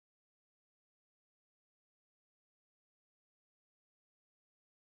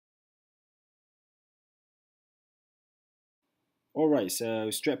Alright, so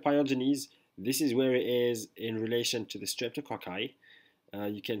Strep Pyogenes, this is where it is in relation to the Streptococci.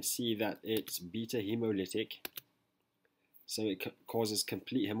 You can see that it's beta hemolytic, so it causes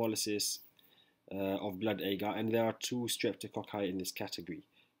complete hemolysis of blood agar, and there are two Streptococci in this category,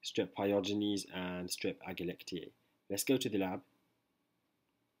 Strep Pyogenes and Strep agalactiae. Let's go to the lab.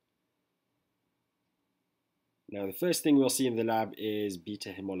 Now the first thing we'll see in the lab is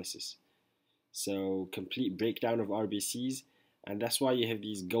beta hemolysis. So complete breakdown of RBCs, and that's why you have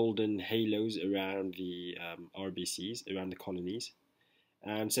these golden halos around the RBCs, around the colonies.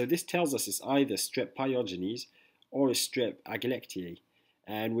 And so this tells us it's either Strep Pyogenes or a Strep agalactiae,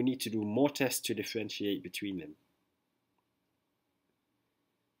 and we need to do more tests to differentiate between them.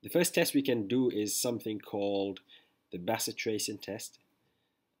 The first test we can do is something called the Bacitracin test,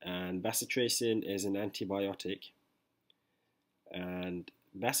 and bacitracin is an antibiotic, and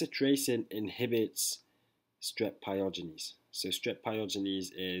bacitracin inhibits Strep Pyogenes. So Strep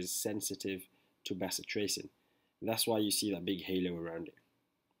Pyogenes is sensitive to bacitracin. That's why you see that big halo around it.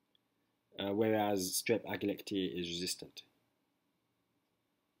 Whereas Strep agalactiae is resistant.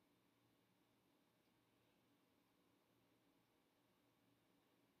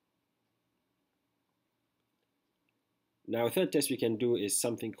 Now a third test we can do is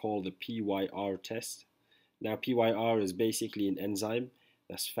something called the PYR test. Now PYR is basically an enzyme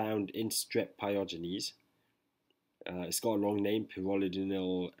that's found in Strep Pyogenes. It's got a long name,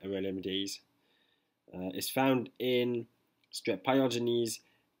 pyrrolidinyl arylamidase. It's found in Strep Pyogenes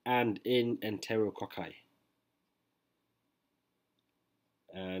and in Enterococci.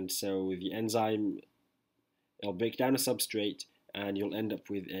 And so the enzyme, it'll break down a substrate and you'll end up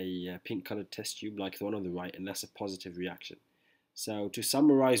with a pink colored test tube like the one on the right, and that's a positive reaction. So to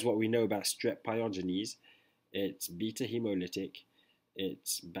summarize what we know about Strep Pyogenes, it's beta hemolytic,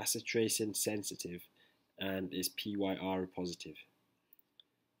 it's bacitracin sensitive, and is PYR positive.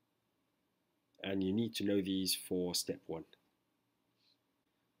 And you need to know these for step 1.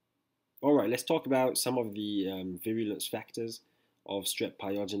 Alright, let's talk about some of the virulence factors of Strep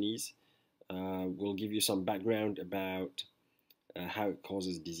Pyogenes. We'll give you some background about how it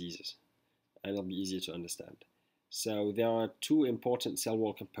causes diseases, and it'll be easier to understand. So there are two important cell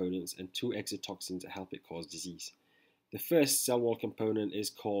wall components and two exotoxins that help it cause disease. The first cell wall component is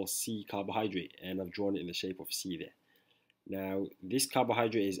called C carbohydrate, and I've drawn it in the shape of C there. Now, this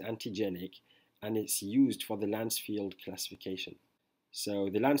carbohydrate is antigenic, and it's used for the Lancefield classification. So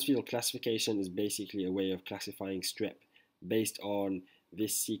the Lancefield classification is basically a way of classifying strep based on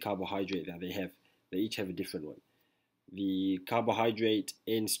this C carbohydrate that they have. They each have a different one. The carbohydrate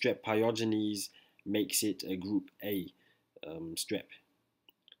in Strep Pyogenes makes it a group A strep.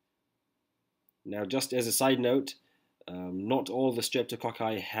 Now, just as a side note, not all the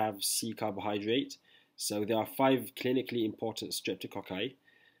Streptococci have C carbohydrate, so there are 5 clinically important Streptococci.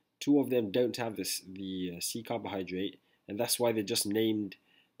 2 of them don't have the C carbohydrate, and that's why they're just named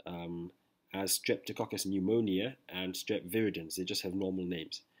as Streptococcus pneumonia and Strep viridans. They just have normal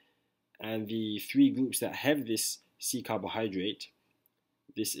names. And the 3 groups that have this C carbohydrate,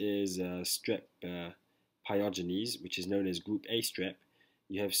 this is Strep Pyogenes, which is known as group A strep.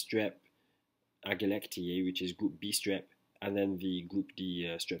 You have Strep agalactiae, which is group B strep, and then the group D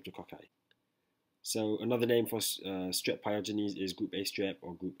Streptococci. So another name for Strep Pyogenes is group A strep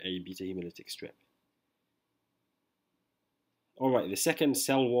or group A beta hemolytic strep. Alright, the second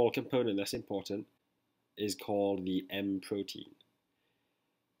cell wall component that's important is called the M protein.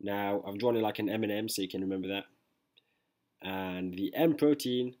 Now, I've drawn it like an M&M so you can remember that. And the M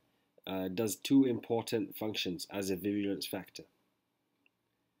protein does 2 important functions as a virulence factor.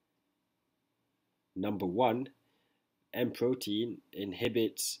 Number 1, M protein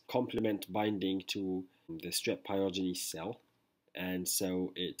inhibits complement binding to the Strep Pyogenes cell, and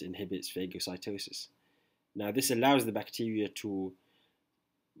so it inhibits phagocytosis. Now, this allows the bacteria to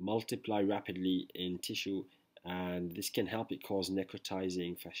multiply rapidly in tissue, and this can help it cause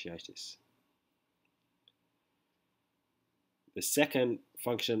necrotizing fasciitis. The second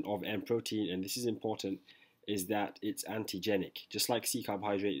function of M protein, and this is important, is that it's antigenic. Just like C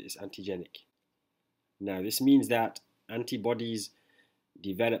carbohydrate is antigenic. Now, this means that antibodies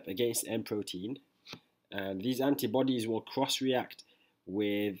develop against M protein, and these antibodies will cross-react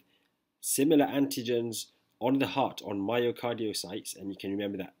with similar antigens on the heart, on myocardiocytes, and you can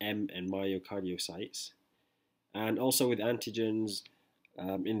remember that M and myocardiocytes, and also with antigens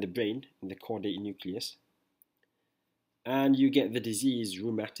in the brain, in the caudate nucleus. And you get the disease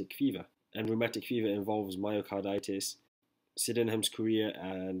rheumatic fever. And rheumatic fever involves myocarditis, Sydenham's chorea,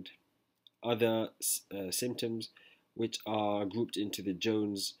 and other symptoms which are grouped into the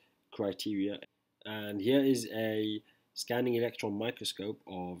Jones criteria. And here is a scanning electron microscope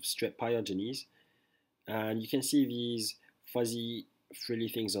of Strep Pyogenes, and you can see these fuzzy frilly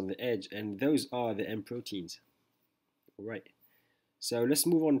things on the edge, and those are the M proteins. All right, so let's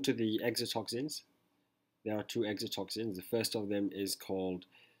move on to the exotoxins. There are two exotoxins. The first of them is called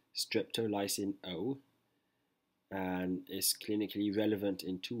streptolysin O, and is clinically relevant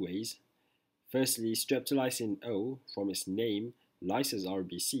in two ways. Firstly, streptolysin O, from its name, lyses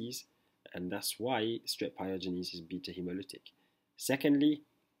RBCs, and that's why Strep Pyogenes is beta hemolytic. Secondly,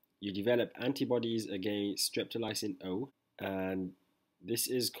 you develop antibodies against streptolysin O, and this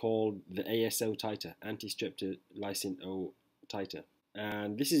is called the ASO titer, anti-streptolysin O titer.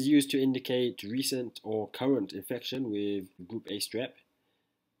 And this is used to indicate recent or current infection with group A strep,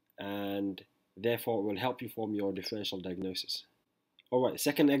 and therefore it will help you form your differential diagnosis. Alright, the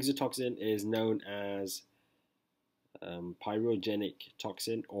second exotoxin is known as pyrogenic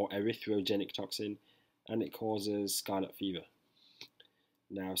toxin or erythrogenic toxin, and it causes scarlet fever.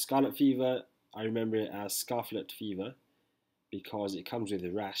 Now, scarlet fever, I remember it as scarlet fever because it comes with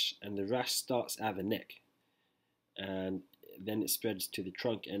a rash, and the rash starts at the neck, and then it spreads to the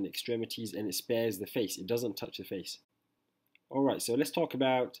trunk and extremities, and it spares the face. It doesn't touch the face. Alright, so let's talk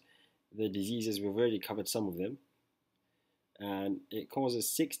about the diseases. We've already covered some of them. And it causes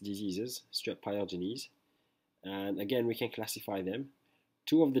 6 diseases, Strep Pyogenes. And again, we can classify them.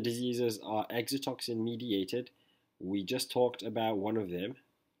 2 of the diseases are exotoxin mediated. We just talked about one of them.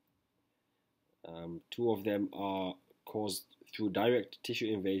 2 of them are caused through direct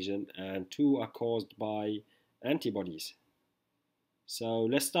tissue invasion, and 2 are caused by antibodies. So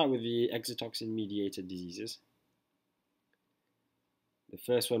let's start with the exotoxin mediated diseases. The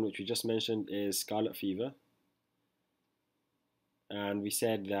first one, which we just mentioned, is scarlet fever. And we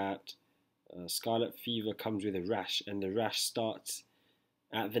said that scarlet fever comes with a rash, and the rash starts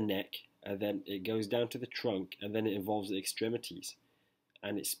at the neck, and then it goes down to the trunk, and then it involves the extremities,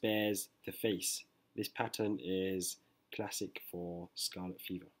 and it spares the face. This pattern is classic for scarlet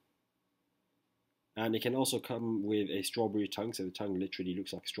fever. And it can also come with a strawberry tongue, so the tongue literally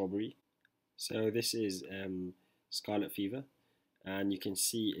looks like strawberry. So this is scarlet fever, and you can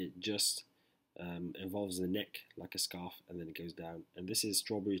see it just involves the neck like a scarf, and then it goes down. And this is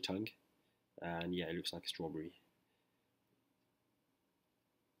strawberry tongue, and yeah, it looks like a strawberry.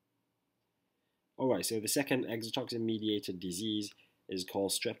 Alright, so the second exotoxin mediated disease is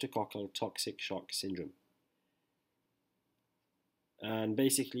called streptococcal toxic shock syndrome. And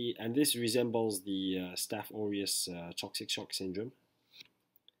basically, and this resembles the Staph aureus toxic shock syndrome.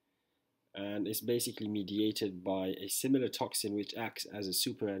 And it's basically mediated by a similar toxin which acts as a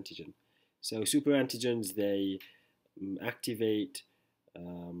superantigen. So superantigens, they activate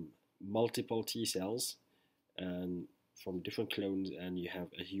multiple T cells and from different clones, and you have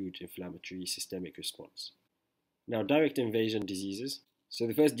a huge inflammatory systemic response. Now, direct invasion diseases. So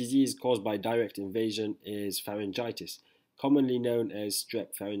the first disease caused by direct invasion is pharyngitis, commonly known as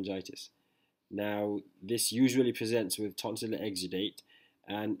strep pharyngitis. Now, this usually presents with tonsillar exudate,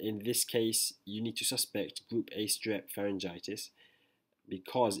 and in this case, you need to suspect group A strep pharyngitis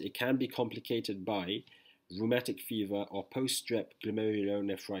because it can be complicated by rheumatic fever or post-strep glomerular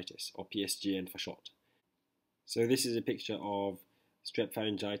nephritis, or PSGN for short. So this is a picture of strep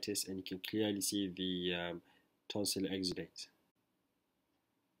pharyngitis, and you can clearly see the tonsillar exudate.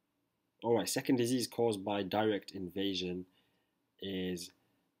 Alright, second disease caused by direct invasion is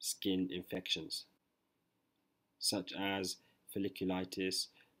skin infections, such as folliculitis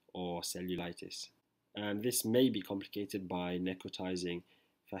or cellulitis. And this may be complicated by necrotizing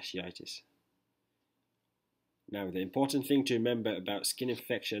fasciitis. Now, the important thing to remember about skin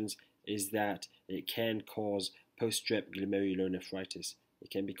infections is that it can cause post-strep glomerular nephritis. It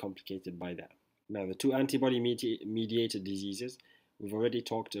can be complicated by that. Now, the 2 antibody-mediated diseases, we've already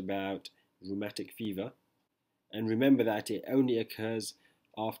talked about rheumatic fever. And remember that it only occurs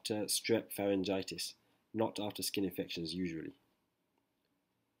after strep pharyngitis, not after skin infections usually.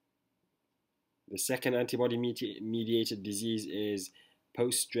 The second antibody-mediated disease is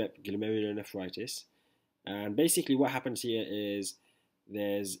post-strep glomerular nephritis. And basically what happens here is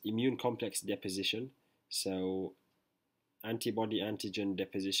there's immune complex deposition, so antibody-antigen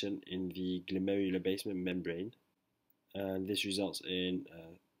deposition in the glomerular basement membrane, and this results in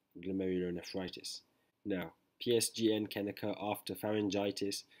glomerular nephritis. Now, PSGN can occur after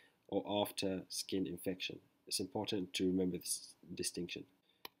pharyngitis or after skin infection. It's important to remember this distinction.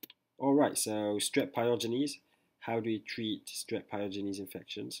 Alright, so Strep Pyogenes. How do we treat Strep Pyogenes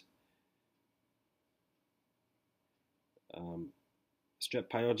infections? Strep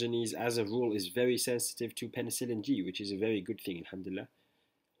Pyogenes, as a rule, is very sensitive to penicillin G, which is a very good thing, alhamdulillah.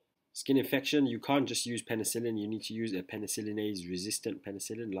 Skin infection, you can't just use penicillin, you need to use a penicillinase resistant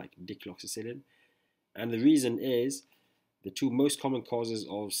penicillin like dicloxacillin. And the reason is the two most common causes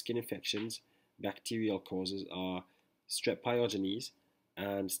of skin infections, bacterial causes, are Strep Pyogenes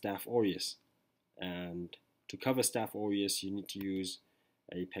and Staph aureus. And to cover Staph aureus, you need to use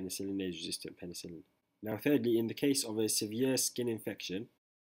a penicillinase resistant penicillin. Now, thirdly, in the case of a severe skin infection,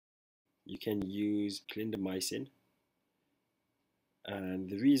 you can use clindamycin. And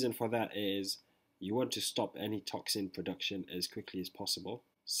the reason for that is you want to stop any toxin production as quickly as possible.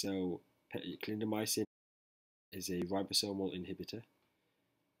 So clindamycin is a ribosomal inhibitor,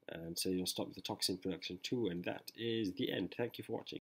 and so you'll stop the toxin production too, and that is the end. Thank you for watching.